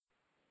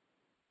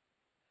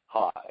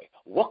Hi,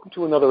 welcome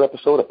to another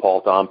episode of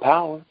Paul Don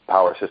Power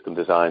System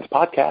Design's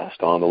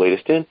podcast on the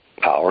latest in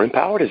power and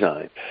power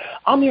design.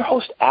 I'm your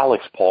host,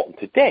 Alex Paulton.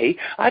 Today,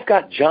 I've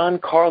got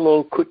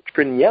Giancarlo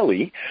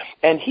Cutrinelli,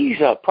 and he's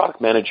a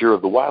product manager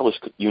of the wireless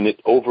unit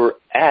over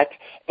at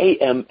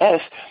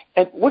AMS,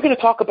 and we're going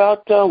to talk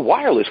about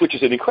wireless, which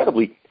is an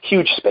incredibly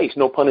huge space,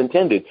 no pun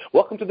intended.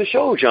 Welcome to the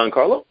show,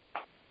 Giancarlo.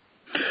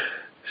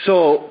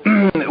 So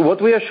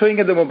what we are showing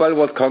at the Mobile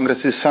World Congress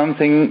is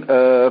something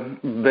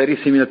very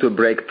similar to a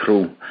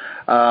breakthrough.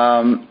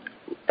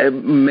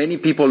 Many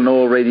people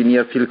know already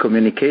near-field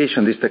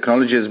communication. This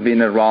technology has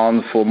been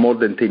around for more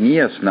than 10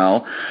 years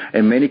now,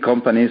 and many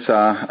companies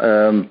are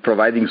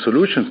providing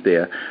solutions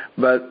there.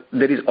 But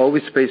there is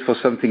always space for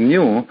something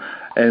new,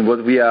 and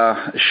what we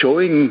are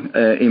showing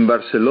in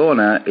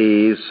Barcelona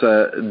is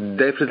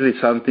definitely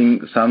something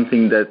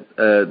that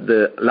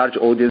the large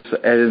audience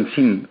hasn't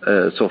seen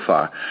so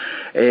far.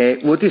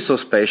 What is so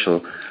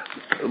special?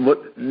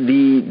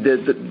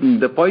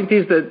 The point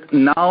is that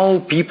now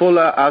people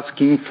are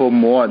asking for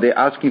more. They're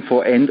asking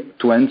for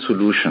end-to-end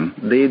solution.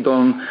 They're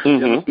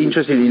not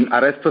interested in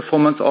RF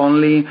performance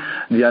only.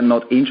 They are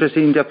not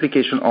interested in the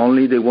application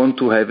only. They want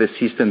to have a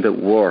system that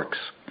works.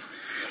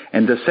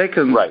 And the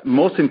second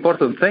most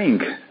important thing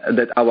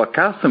that our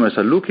customers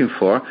are looking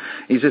for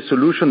is a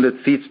solution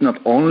that fits not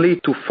only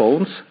to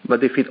phones,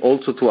 but they fit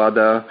also to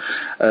other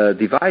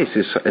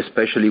devices,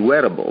 especially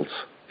wearables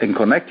and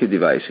connected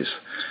devices.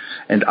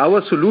 And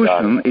our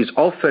solution is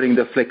offering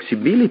the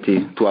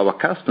flexibility to our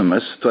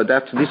customers to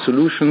adapt this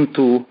solution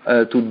to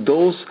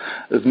those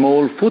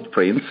small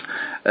footprints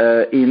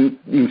in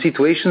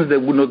situations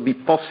that would not be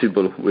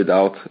possible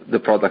without the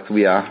product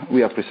we are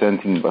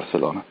presenting in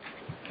Barcelona.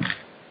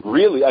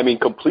 Really? I mean,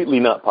 completely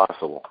not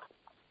possible.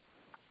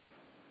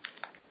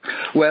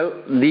 Well,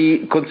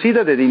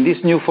 consider that in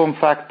these new form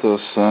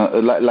factors,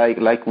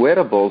 like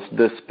wearables,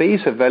 the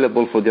space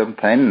available for the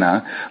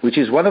antenna, which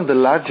is one of the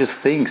largest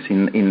things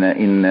in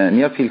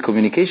near-field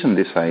communication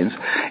designs,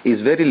 is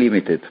very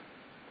limited.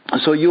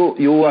 So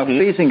you are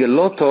facing a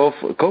lot of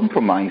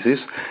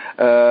compromises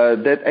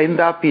that end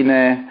up in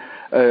a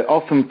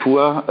often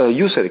poor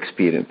user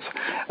experience.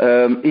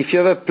 If you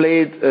ever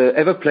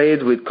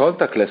played with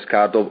contactless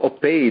card or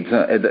paid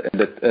at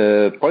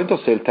the point of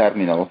sale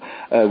terminal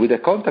with a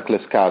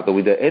contactless card or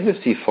with an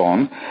NFC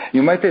phone,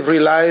 you might have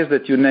realized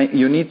that you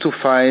need to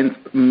find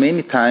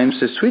many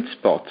times a sweet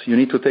spot. You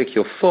need to take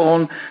your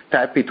phone,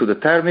 tap it to the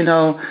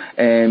terminal,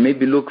 and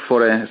maybe look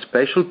for a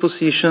special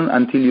position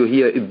until you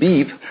hear a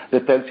beep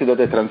that tells you that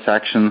the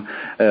transaction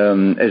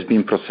has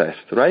been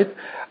processed, right?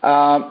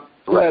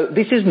 Well,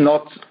 this is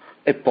not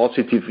a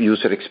positive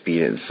user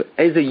experience.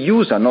 As a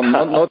user,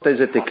 not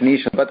as a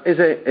technician, but as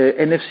a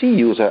NFC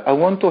user, I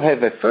want to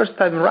have a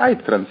first-time right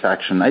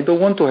transaction. I don't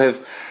want to have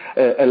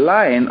a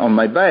line on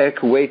my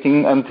back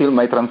waiting until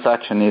my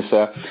transaction is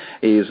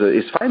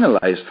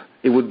finalized.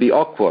 It would be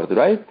awkward,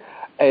 right?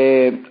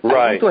 I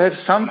want to have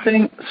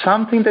something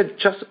that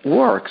just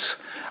works.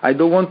 I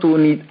don't want to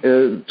need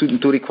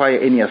to require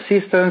any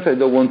assistance. I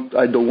don't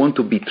want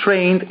to be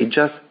trained. It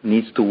just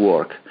needs to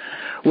work.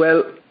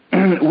 Well,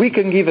 we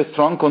can give a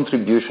strong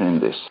contribution in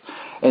this.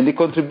 And the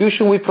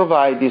contribution we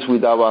provide is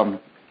with our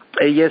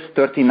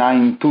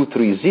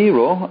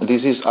AS39230.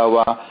 This is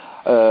our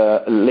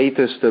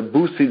latest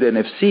boosted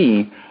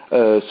NFC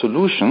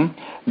solution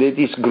that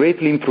is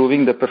greatly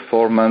improving the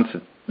performance,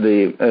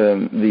 the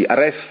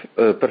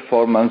RF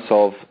performance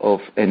of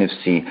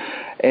NFC.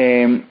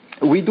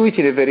 We do it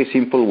in a very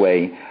simple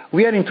way.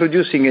 We are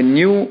introducing a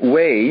new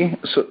way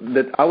so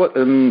that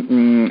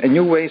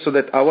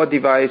our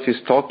device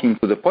is talking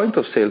to the point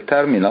of sale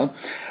terminal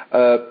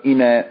so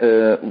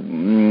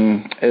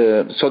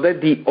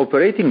that the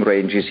operating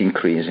range is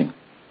increasing.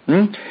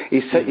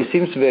 It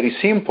seems very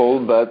simple,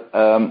 but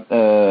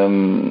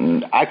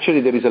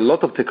actually there is a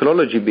lot of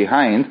technology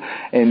behind,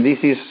 and this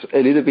is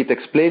a little bit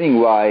explaining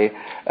why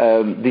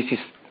this is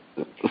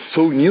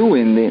so new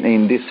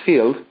in this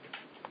field,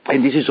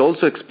 and this is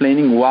also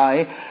explaining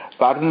why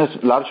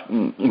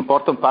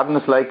important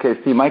partners like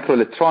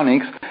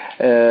STMicroelectronics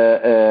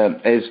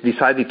has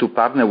decided to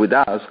partner with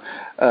us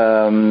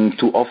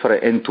to offer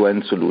an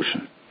end-to-end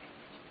solution.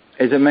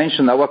 As I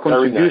mentioned, our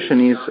contribution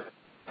is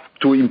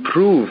to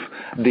improve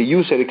the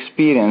user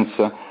experience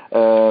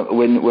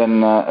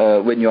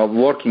when you are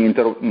working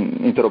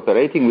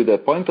interoperating with a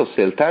point of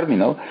sale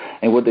terminal,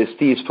 and what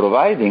ST is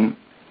providing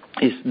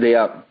is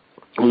their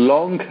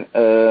long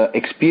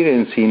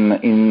experience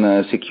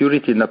in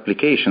security and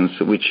applications,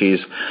 which is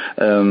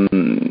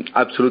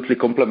absolutely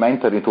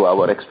complementary to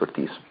our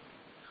expertise.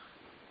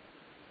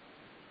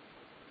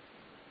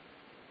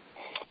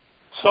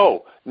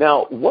 So,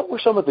 now, what were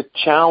some of the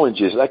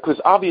challenges?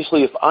 Because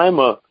obviously, if I'm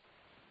a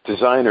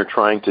designer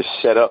trying to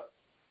set up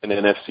an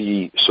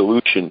NFC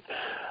solution,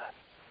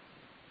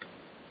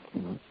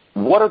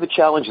 what are the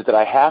challenges that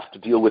I have to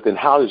deal with, and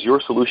how does your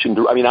solution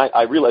do? I mean,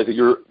 I realize that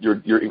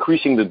you're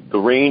increasing the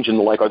range and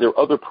the like. Are there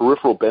other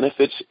peripheral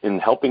benefits in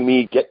helping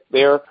me get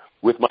there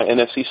with my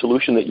NFC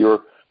solution that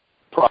your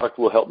product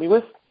will help me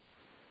with?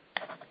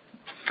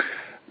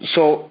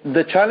 So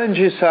the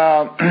challenges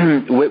are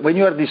when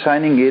you are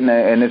designing in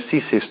an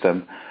NFC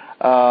system.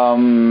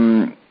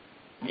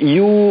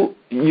 You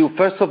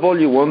first of all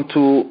you want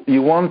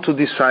to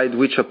decide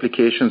which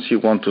applications you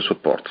want to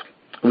support,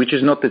 which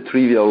is not a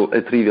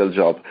trivial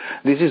job.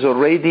 This is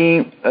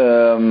already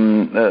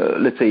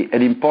let's say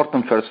an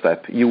important first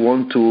step. You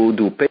want to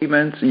do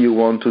payments, you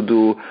want to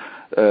do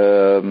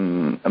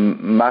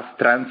mass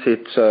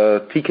transit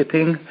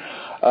ticketing,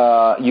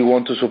 you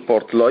want to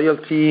support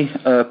loyalty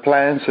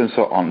plans and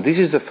so on. This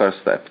is the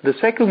first step. The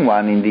second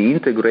one, in the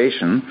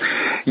integration,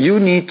 you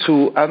need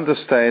to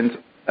understand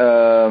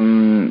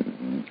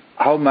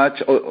how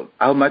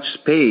much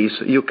space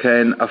you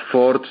can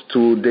afford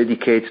to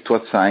dedicate to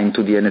assign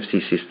to the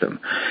NFC system.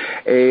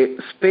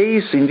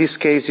 Space in this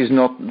case is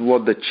not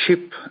what the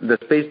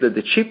space that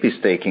the chip is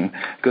taking,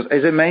 because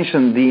as I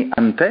mentioned, the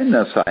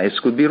antenna size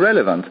could be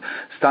relevant.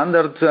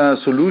 Standard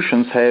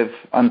solutions have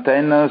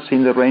antennas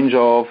in the range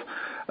of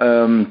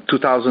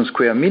 2,000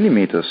 square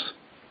millimeters.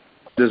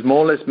 The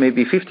smallest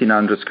maybe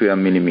 1,500 square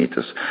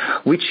millimeters,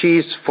 which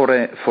is for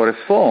a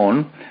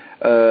phone.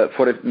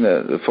 For a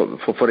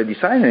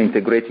designer,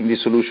 integrating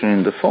this solution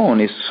in the phone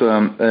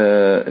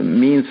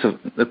means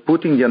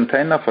putting the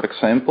antenna, for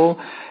example,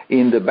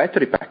 in the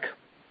battery pack,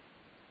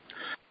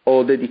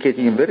 or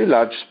dedicating a very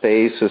large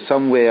space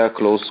somewhere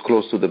close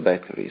to the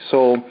battery.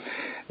 So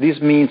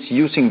this means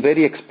using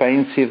very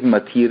expensive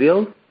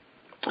material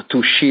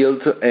to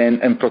shield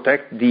and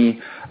protect the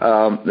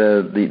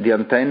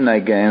antenna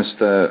against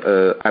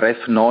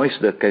RF noise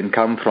that can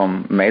come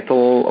from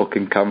metal or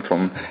can come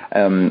from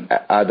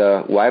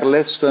other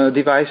wireless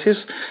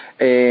devices,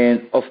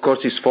 and of course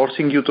it's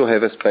forcing you to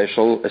have a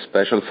special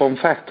form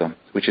factor,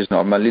 which is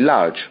normally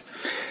large.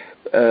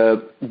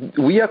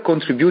 We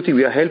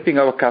are helping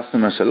our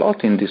customers a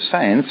lot in this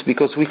sense,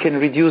 because we can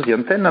reduce the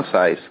antenna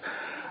size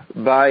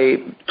by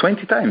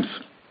 20 times.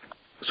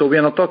 So we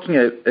are not talking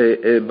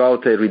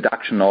about a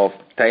reduction of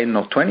 10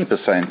 or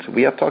 20%.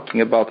 We are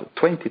talking about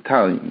 20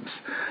 times,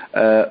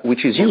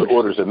 which is huge.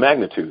 Orders of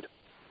magnitude.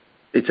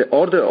 It's an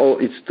order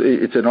of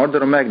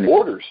magnitude.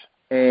 Orders.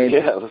 And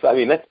yeah, I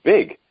mean that's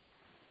big.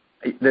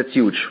 That's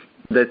huge.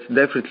 That's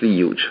definitely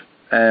huge.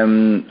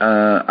 I'm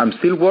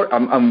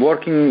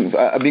working.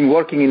 I've been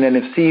working in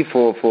NFC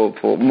for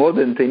more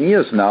than 10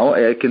 years now.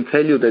 I can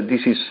tell you that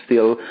this is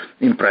still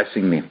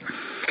impressing me.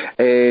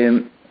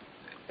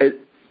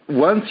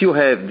 Once you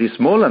have these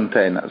small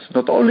antennas,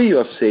 not only you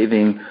are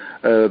saving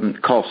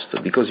cost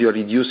because you are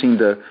reducing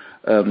the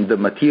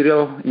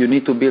material you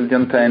need to build the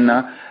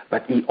antenna,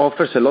 but it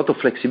offers a lot of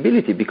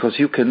flexibility because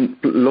you can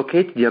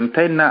locate the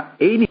antenna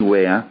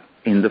anywhere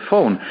in the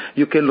phone.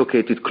 You can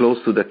locate it close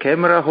to the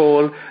camera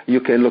hole, you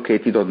can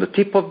locate it on the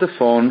tip of the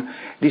phone.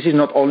 This is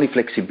not only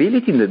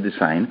flexibility in the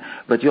design,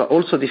 but you are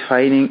also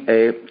defining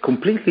a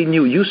completely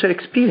new user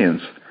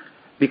experience.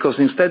 Because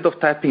instead of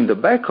tapping the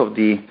back of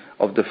the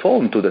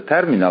phone to the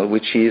terminal,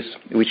 which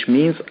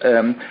means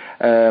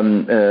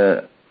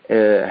handling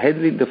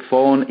the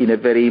phone in a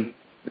very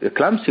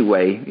clumsy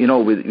way,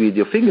 with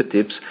your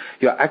fingertips,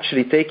 you are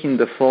actually taking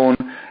the phone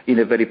in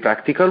a very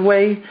practical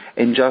way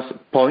and just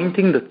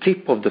pointing the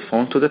tip of the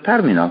phone to the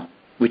terminal,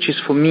 which is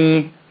for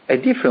me a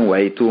different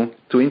way to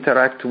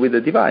interact with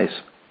the device.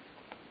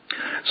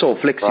 So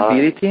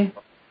flexibility.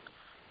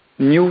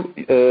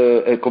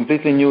 A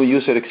completely new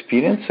user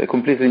experience, a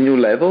completely new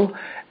level,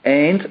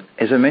 and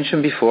as I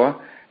mentioned before,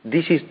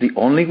 this is the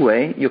only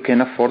way you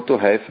can afford to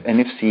have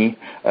NFC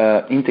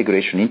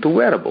integration into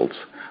wearables,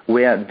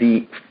 where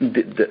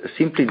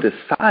simply the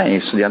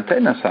size, the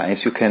antenna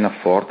size you can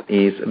afford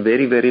is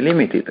very, very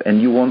limited,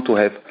 and you want to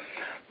have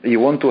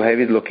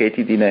it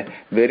located in a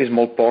very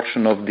small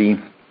portion of the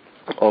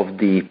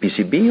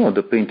PCB or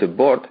the printed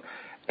board,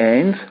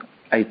 and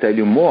I tell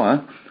you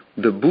more.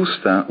 The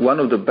booster,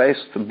 one of the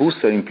best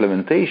booster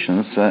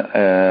implementations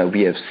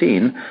we have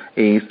seen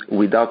is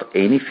without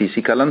any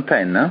physical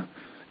antenna,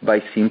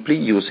 by simply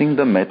using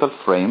the metal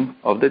frame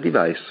of the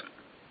device.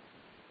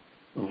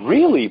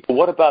 Really? But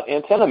what about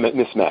antenna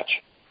mismatch?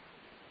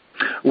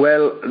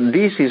 Well,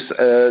 this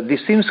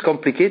seems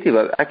complicated,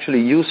 but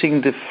actually using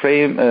the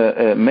frame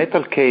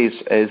metal case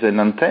as an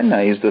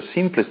antenna is the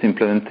simplest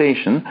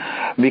implementation,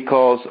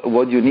 because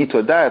what you need to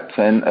adapt,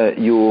 and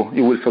you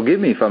will forgive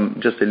me if I'm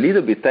just a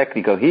little bit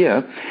technical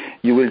here,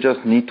 you will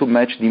just need to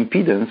match the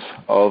impedance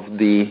of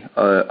the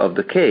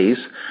case,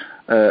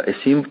 a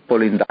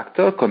simple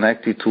inductor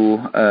connected to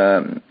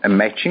a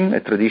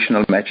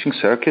traditional matching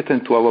circuit,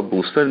 and to our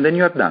booster, and then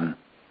you are done.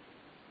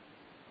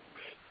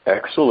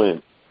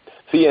 Excellent.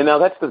 See, and now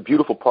that's the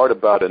beautiful part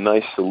about a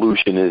nice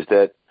solution, is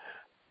that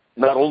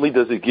not only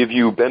does it give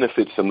you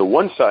benefits on the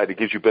one side, it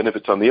gives you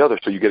benefits on the other.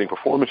 So you're getting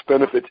performance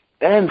benefits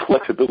and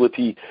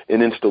flexibility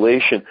in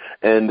installation.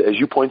 And as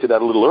you pointed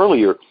out a little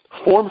earlier,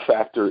 form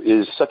factor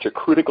is such a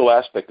critical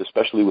aspect,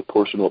 especially with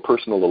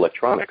personal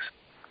electronics.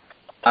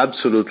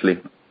 Absolutely.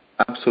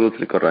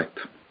 Absolutely correct.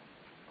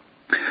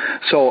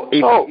 So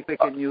if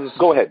I can use...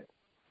 Go ahead.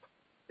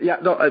 Yeah,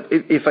 no,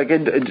 if I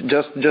can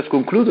just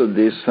conclude on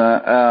this,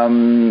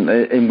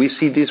 and we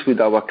see this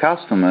with our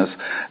customers,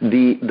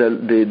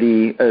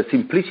 the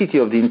simplicity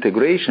of the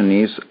integration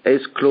is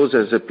as close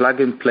as a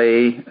plug and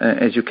play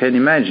as you can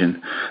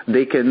imagine.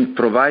 They can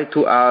provide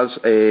to us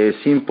a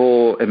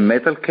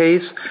metal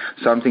case,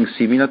 something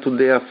similar to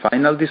their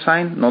final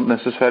design, not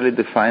necessarily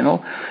the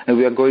final, and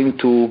we are going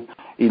to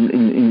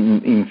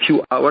in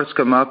few hours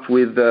come up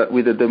with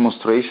a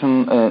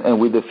demonstration and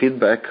with the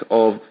feedback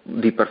of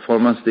the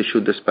performance they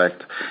should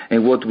expect.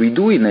 And what we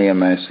do in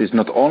AMS is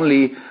not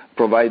only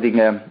providing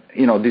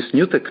this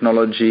new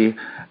technology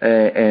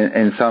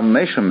and some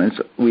measurements,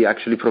 we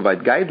actually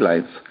provide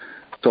guidelines.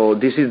 So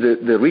this is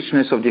the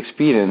richness of the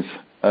experience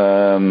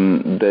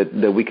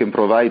that we can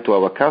provide to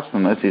our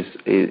customers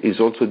is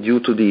also due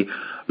to the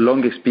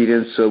long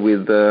experience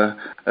with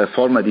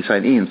former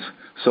design-ins.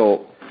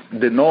 So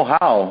the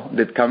know-how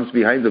that comes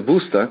behind the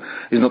booster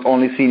is not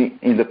only seen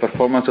in the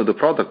performance of the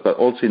product, but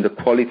also in the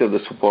quality of the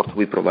support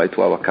we provide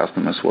to our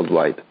customers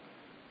worldwide.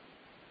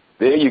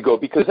 There you go,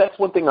 because that's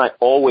one thing I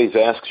always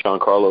ask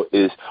Giancarlo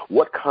is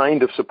what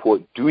kind of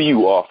support do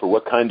you offer?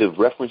 What kind of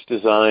reference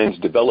designs,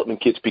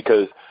 development kits?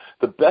 Because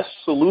the best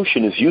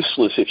solution is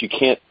useless if you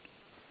can't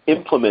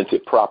implement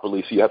it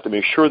properly, so you have to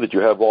make sure that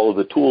you have all of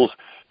the tools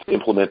to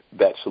implement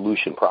that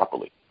solution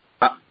properly.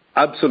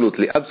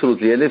 Absolutely.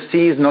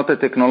 NFC is not a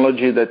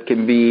technology that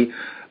can be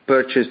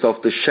purchased off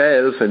the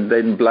shelf and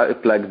then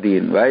plugged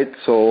in, right?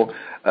 So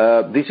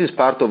this is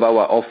part of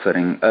our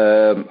offering.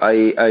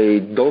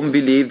 I don't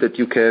believe that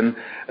you can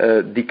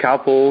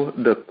decouple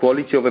the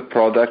quality of a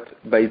product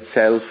by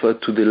itself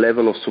to the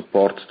level of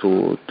support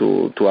to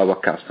our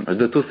customers.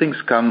 The two things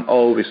come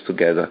always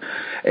together.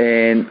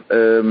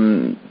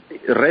 And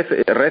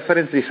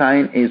reference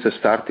design is a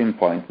starting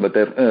point, but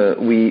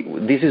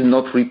this is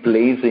not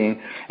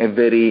replacing a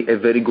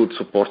very good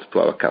support to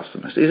our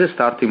customers. It's a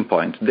starting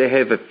point. They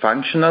have a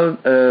functional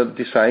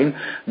design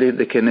that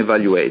they can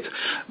evaluate,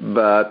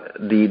 but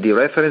the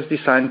reference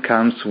design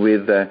comes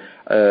with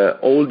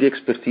all the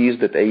expertise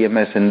that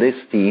AMS and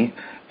ST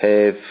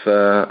have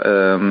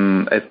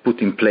put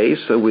in place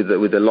with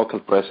the local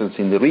presence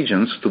in the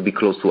regions to be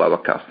close to our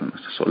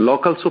customers. So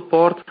local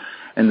support,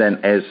 and then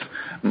as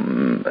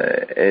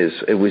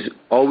we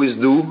always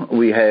do,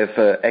 we have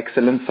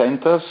excellent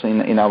centers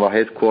in our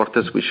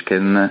headquarters which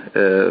can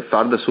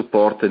further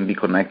support and be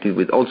connected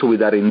with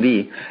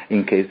R&D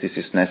in case this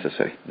is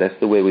necessary. That's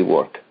the way we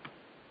work.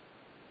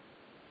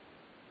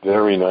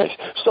 Very nice.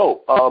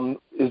 So,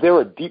 is there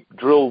a Deep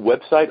Drill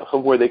website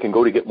somewhere they can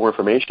go to get more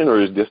information, or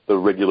is this the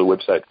regular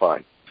website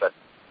fine?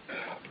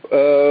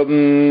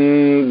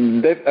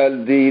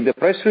 The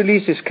press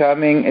release is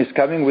coming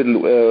with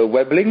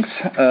web links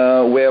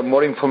where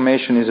more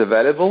information is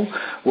available.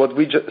 What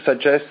we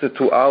suggest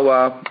to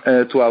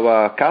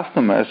our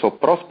customers or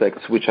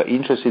prospects which are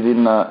interested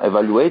in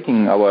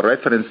evaluating our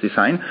reference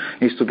design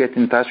is to get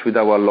in touch with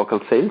our local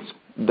sales.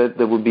 That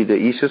would be the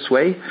easiest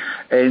way,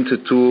 and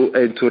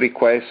to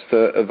request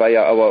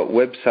via our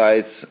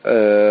websites,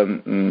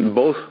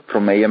 both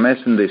from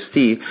AMS and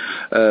ST,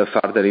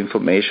 further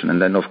information,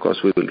 and then of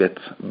course we will get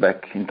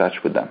back in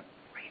touch with them.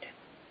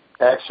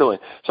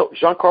 Excellent. So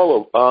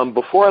Giancarlo,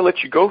 before I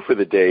let you go for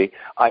the day,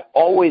 I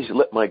always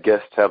let my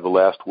guests have the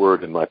last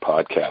word in my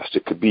podcast.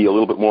 It could be a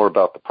little bit more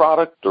about the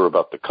product or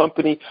about the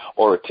company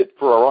or a tip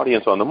for our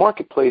audience on the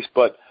marketplace,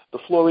 but the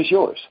floor is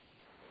yours.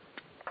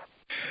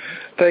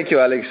 Thank you,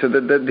 Alex.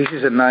 This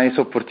is a nice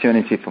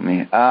opportunity for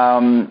me.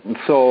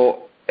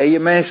 So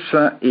AMS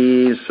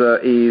is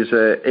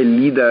a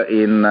leader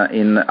in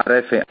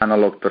RF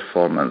analog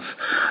performance.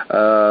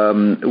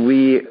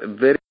 We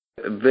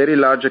very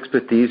large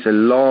expertise, a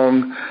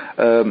long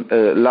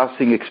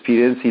lasting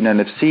experience in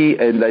NFC,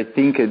 and I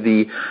think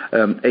the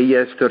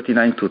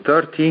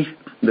AS39230,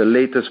 the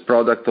latest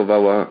product of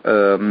our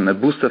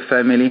booster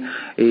family,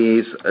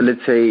 is,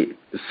 let's say,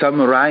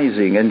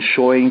 summarizing and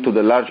showing to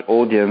the large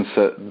audience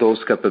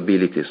those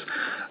capabilities.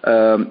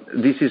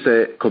 This is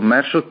a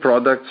commercial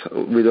product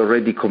with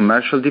already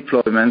commercial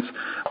deployments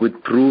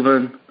with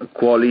proven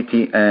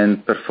quality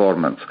and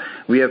performance.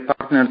 We have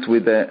partnered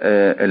with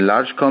a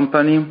large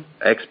company,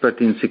 expert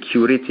in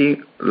security,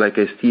 like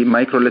ST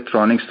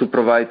Microelectronics, to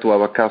provide to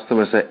our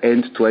customers an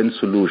end-to-end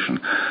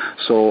solution.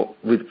 So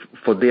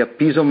for their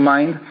peace of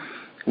mind,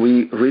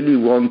 we really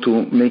want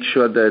to make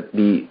sure that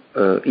the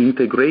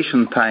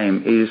integration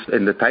time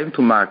and the time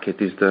to market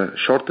is the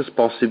shortest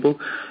possible,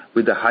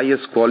 with the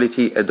highest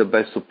quality and the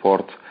best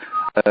support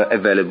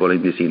available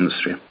in this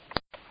industry.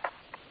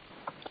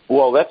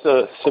 Well, that's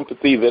a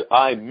sympathy that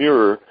I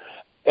mirror.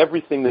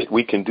 Everything that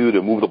we can do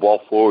to move the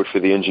ball forward for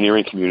the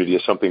engineering community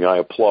is something I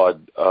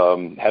applaud.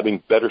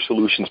 Having better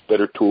solutions,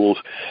 better tools,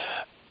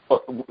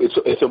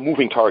 it's a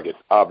moving target,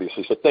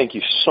 obviously. So thank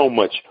you so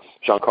much,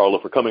 Giancarlo,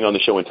 for coming on the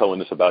show and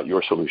telling us about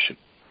your solution.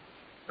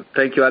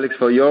 Thank you, Alex,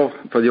 for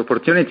the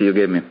opportunity you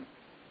gave me.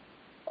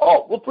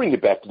 Oh, we'll bring you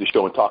back to the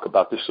show and talk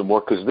about this some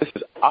more, because this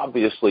is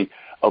obviously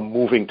a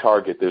moving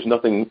target. There's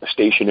nothing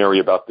stationary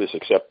about this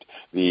except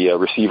the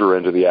receiver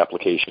end of the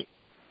application.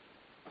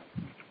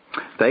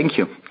 Thank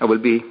you. I will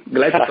be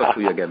glad to talk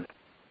to you again.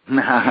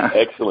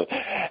 Excellent.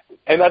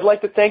 And I'd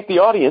like to thank the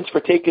audience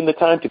for taking the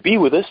time to be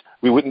with us.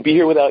 We wouldn't be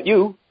here without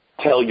you.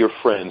 Tell your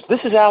friends. This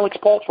is Alex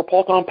Pault for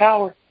Pault on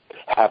Power.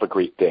 Have a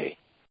great day.